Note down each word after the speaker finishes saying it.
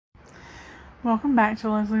Welcome back to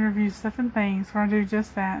Leslie Reviews Stuff and Things, where I do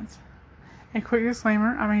just that. A quick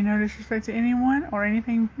disclaimer, I mean no disrespect to anyone or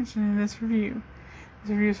anything mentioned in this review.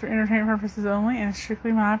 This review is for entertainment purposes only and is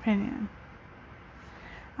strictly my opinion.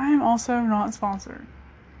 I am also not sponsored.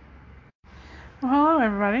 Well, hello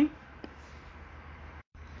everybody.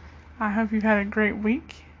 I hope you've had a great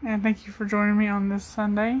week, and thank you for joining me on this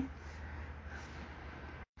Sunday.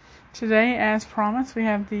 Today, as promised, we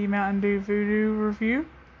have the Mountain Dew VooDew review,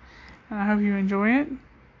 and I hope you enjoy it.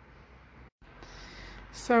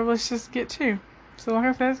 So let's just get to. So like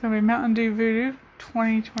I said, it's going to be Mountain Dew VooDew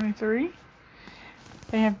 2023.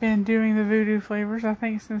 They have been doing the VooDew flavors, I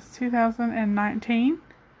think, since 2019.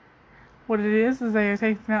 What it is they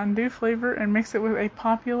take the Mountain Dew flavor and mix it with a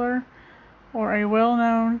popular or a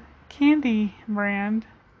well-known candy brand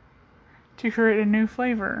to create a new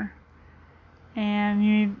flavor.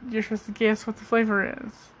 And you're supposed to guess what the flavor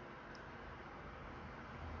is.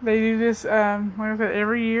 They do this, like I said,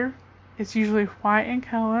 every year. It's usually white in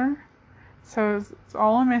color, so it's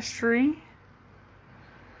all a mystery.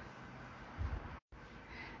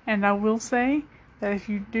 And I will say that if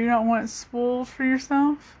you do not want it spoiled for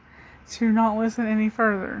yourself, to not listen any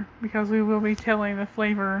further, because we will be telling the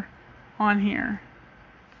flavor on here.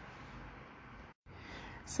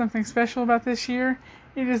 Something special about this year,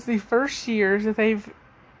 it is the first year that they've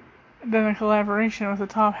done a collaboration with a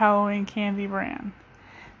top Halloween candy brand.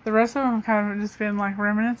 The rest of them have kind of just been like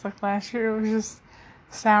remnants. Like last year, it was just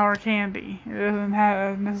sour candy. It doesn't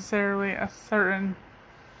have necessarily a certain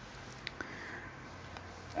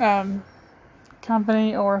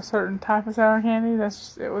company or a certain type of sour candy.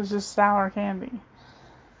 It was just sour candy.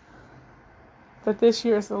 But this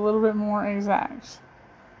year, it's a little bit more exact.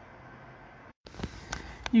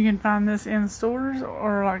 You can find this in stores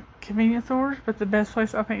or like convenience stores, but the best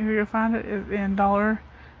place I think you'll find it is in Dollar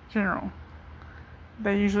General.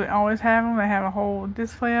 They usually always have them. They have a whole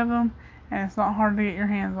display of them, and it's not hard to get your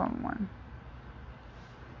hands on one.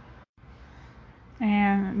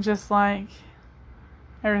 And just like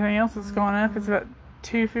everything else that's going up, it's about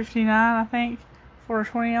 $2.59, I think, for a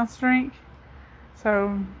 20-ounce drink.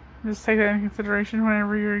 So just take that into consideration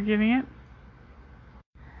whenever you're getting it.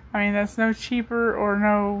 I mean, that's no cheaper or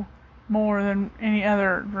no more than any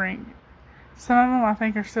other drink. Some of them I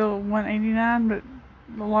think are still $1.89, but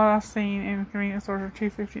a lot I've seen in convenience stores are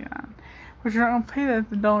 $2.59, which you're not going to pay that at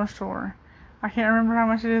the dollar store. I can't remember how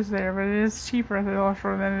much it is there, but it is cheaper at the dollar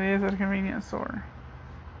store than it is at a convenience store.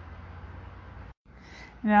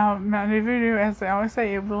 Now, Mountain Dew VooDew, as they always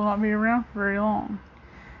say, it will not be around for very long.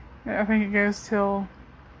 I think it goes till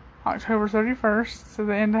October 31st, so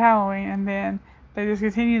the end of Halloween, and then they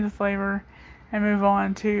discontinue the flavor and move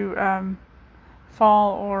on to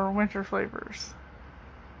fall or winter flavors.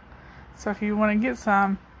 So if you want to get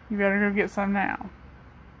some, you better go get some now.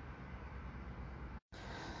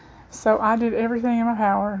 So I did everything in my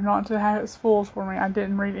power not to have it spoiled for me. I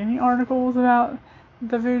didn't read any articles about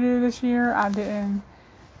the VooDew this year. I didn't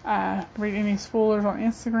read any spoilers on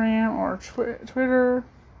Instagram or Twitter.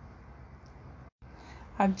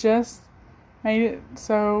 I just made it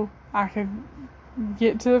so I could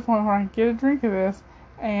get to the point where I could get a drink of this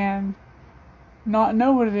and not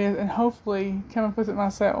know what it is and hopefully come up with it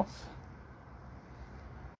myself.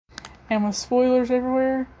 And with spoilers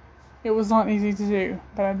everywhere, it was not easy to do,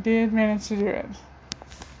 but I did manage to do it.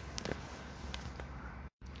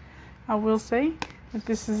 I will say that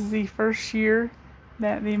this is the first year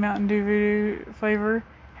that the Mountain Dew VooDew flavor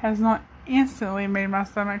has not instantly made my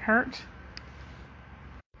stomach hurt.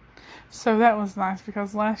 So that was nice,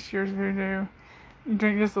 because last year's VooDew, you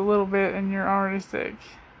drink just a little bit and you're already sick.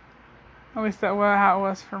 At least that's how it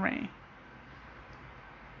was for me.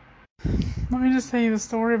 Let me just tell you the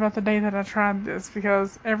story about the day that I tried this,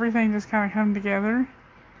 because everything just kind of come together.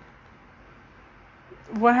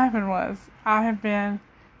 What happened was, I have been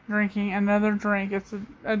drinking another drink. It's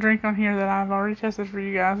a drink on here that I've already tested for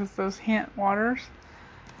you guys. It's those hint waters.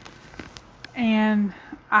 And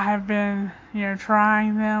I have been,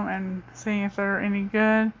 trying them and seeing if they're any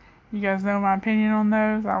good. You guys know my opinion on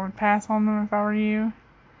those. I would pass on them if I were you.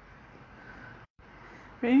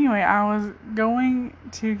 But anyway, I was going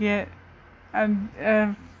to get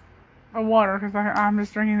a water, because I'm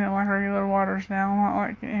just drinking them like regular waters now, not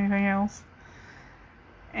like anything else.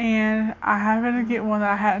 And I happened to get one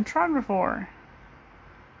that I hadn't tried before.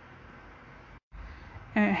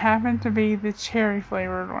 And it happened to be the cherry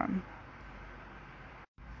flavored one.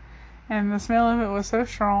 And the smell of it was so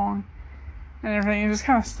strong and everything, it just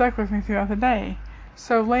kind of stuck with me throughout the day.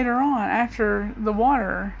 So later on, after the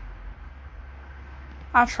water,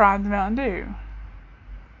 I tried the Mountain Dew.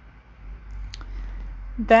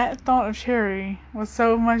 that thought of cherry was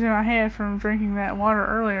so much in my head from drinking that water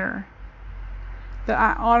earlier that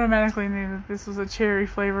I automatically knew that this was a cherry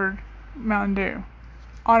flavored Mountain Dew.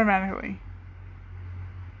 Automatically.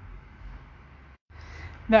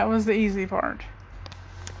 That was the easy part.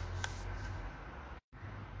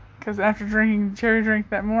 Because after drinking the cherry drink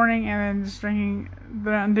that morning and then just drinking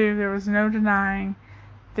the Mountain Dew, there was no denying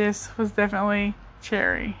this was definitely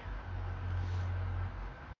cherry.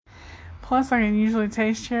 Plus, I can usually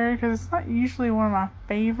taste cherry because it's not usually one of my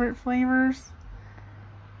favorite flavors,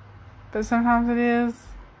 but sometimes it is.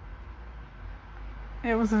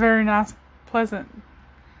 It was a very nice, pleasant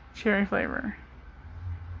cherry flavor.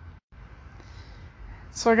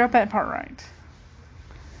 So I got that part right.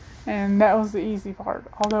 And that was the easy part.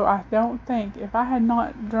 Although I don't think, if I had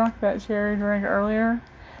not drunk that cherry drink earlier,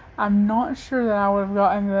 I'm not sure that I would have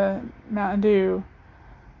gotten the Mountain Dew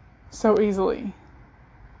so easily.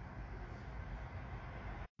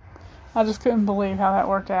 I just couldn't believe how that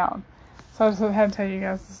worked out. So I just had to tell you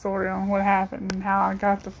guys the story on what happened and how I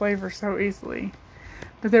got the flavor so easily.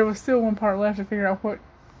 But there was still one part left to figure out what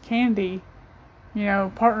candy,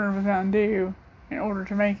 partnered with Mountain Dew in order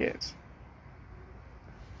to make it.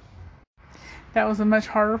 That was a much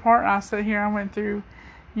harder part. I sat here, I went through,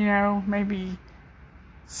 maybe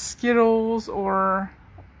Skittles or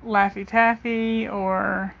Laffy Taffy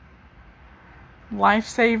or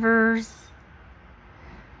Lifesavers.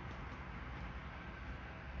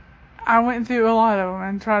 I went through a lot of them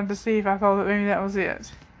and tried to see if I thought that maybe that was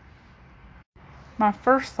it. My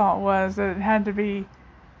first thought was that it had to be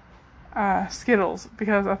Skittles,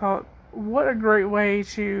 because I thought, what a great way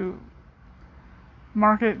to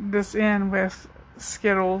market this in with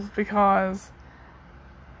Skittles, because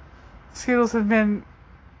Skittles have been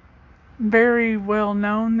very well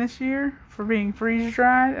known this year for being freeze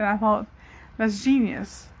dried, and I thought that's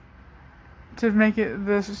genius to make it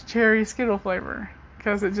this cherry Skittle flavor,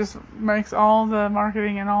 because it just makes all the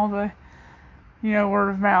marketing and all the word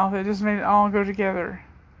of mouth, it just made it all go together.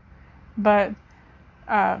 But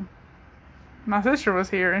my sister was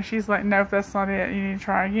here and she's like, nope, that's not it, you need to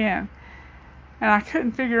try again. And I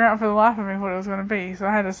couldn't figure out for the life of me what it was going to be. So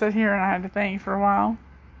I had to sit here and I had to think for a while.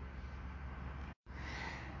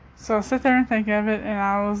 So I sat there and think of it, and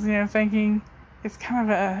I was, thinking it's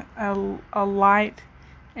kind of a light,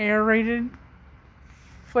 aerated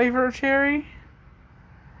flavor of cherry.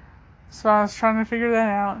 So I was trying to figure that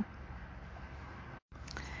out.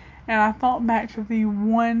 And I thought back to the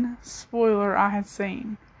one spoiler I had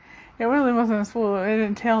seen. It really wasn't a spoiler. It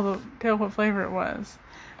didn't tell what flavor it was.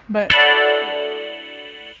 But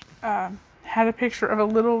had a picture of a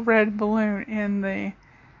little red balloon in the,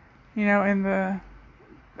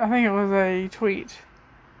 I think it was a tweet.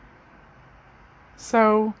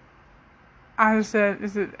 So I just said,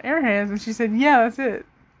 is it Airheads? And she said, yeah, that's it.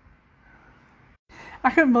 I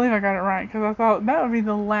couldn't believe I got it right, because I thought that would be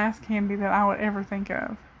the last candy that I would ever think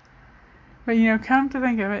of. But come to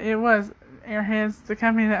think of it, it was Airheads. The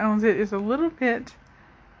company that owns it is a little bit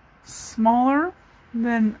smaller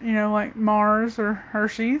than, like Mars or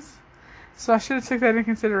Hershey's. So I should have took that into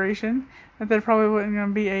consideration, that there probably wasn't going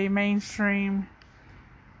to be a mainstream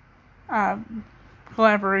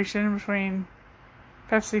collaboration between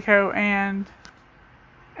PepsiCo and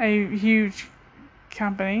a huge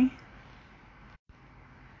company.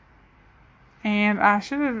 And I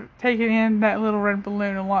should have taken in that little red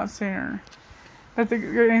balloon a lot sooner. But the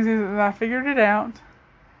good news is that I figured it out,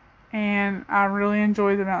 and I really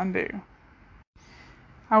enjoy the Mountain Dew.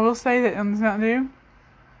 I will say that in this Mountain Dew,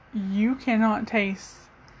 you cannot taste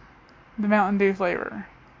the Mountain Dew flavor.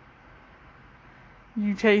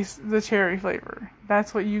 You taste the cherry flavor.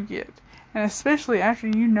 That's what you get. And especially after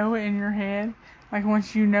you know it in your head, like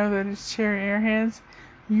once you know that it's cherry Airheads,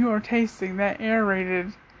 you are tasting that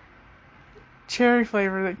aerated cherry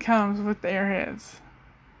flavor that comes with the Airheads.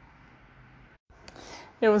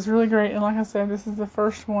 It was really great, and like I said, this is the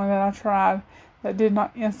first one that I tried that did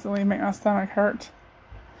not instantly make my stomach hurt.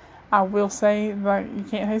 I will say that you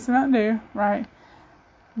can't taste the Mountain Dew, right?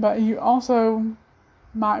 But you also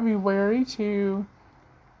might be wary to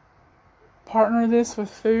partner this with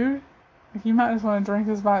food. Like, you might just want to drink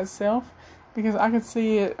this by itself, because I could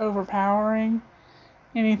see it overpowering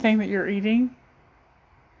anything that you're eating.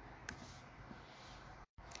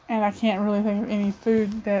 And I can't really think of any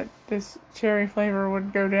food that this cherry flavor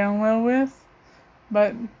would go down well with.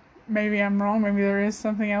 But maybe I'm wrong. Maybe there is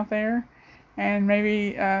something out there. And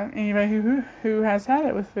maybe anybody who has had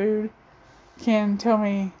it with food can tell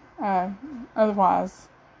me otherwise.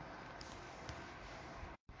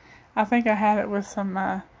 I think I had it with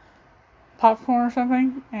some popcorn or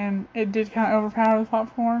something, and it did kind of overpower the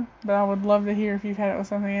popcorn, but I would love to hear if you've had it with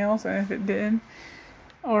something else, and if it didn't,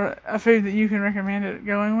 or a food that you can recommend it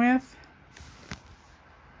going with.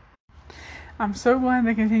 I'm so glad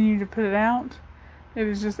they continue to put it out. It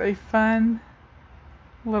is just a fun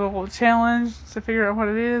little challenge to figure out what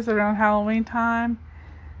it is around Halloween time.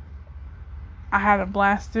 I had a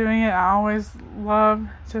blast doing it. I always love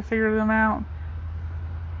to figure them out,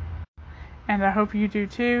 and I hope you do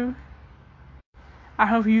too. I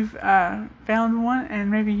hope you've found one, and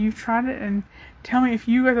maybe you've tried it, and tell me if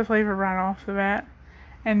you got the flavor right off the bat,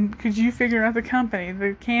 and could you figure out the company,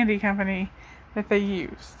 the candy company that they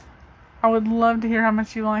used. I would love to hear how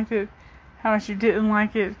much you liked it, how much you didn't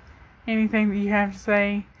like it, anything that you have to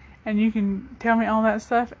say, and you can tell me all that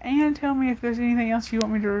stuff, and tell me if there's anything else you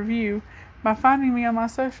want me to review by finding me on my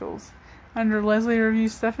socials, under Leslie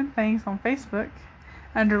Reviews Stuff and Things on Facebook,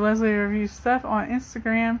 under Leslie Reviews Stuff on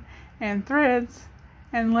Instagram and Threads,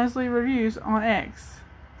 and Leslie Reviews on X.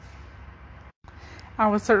 I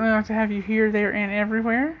would certainly like to have you here, there, and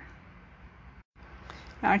everywhere.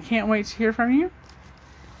 I can't wait to hear from you.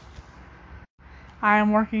 I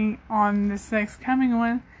am working on this next coming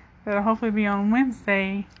one that will hopefully be on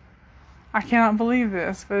Wednesday. I cannot believe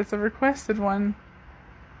this, but it's a requested one.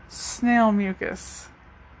 Snail mucus.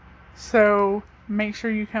 So make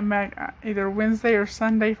sure you come back either Wednesday or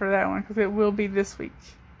Sunday for that one, because it will be this week.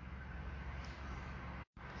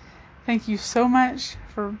 Thank you so much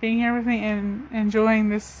for being here with me and enjoying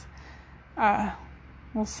this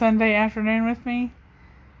little Sunday afternoon with me.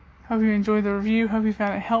 Hope you enjoyed the review. Hope you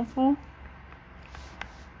found it helpful.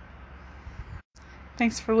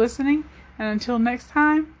 Thanks for listening, and until next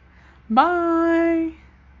time, bye!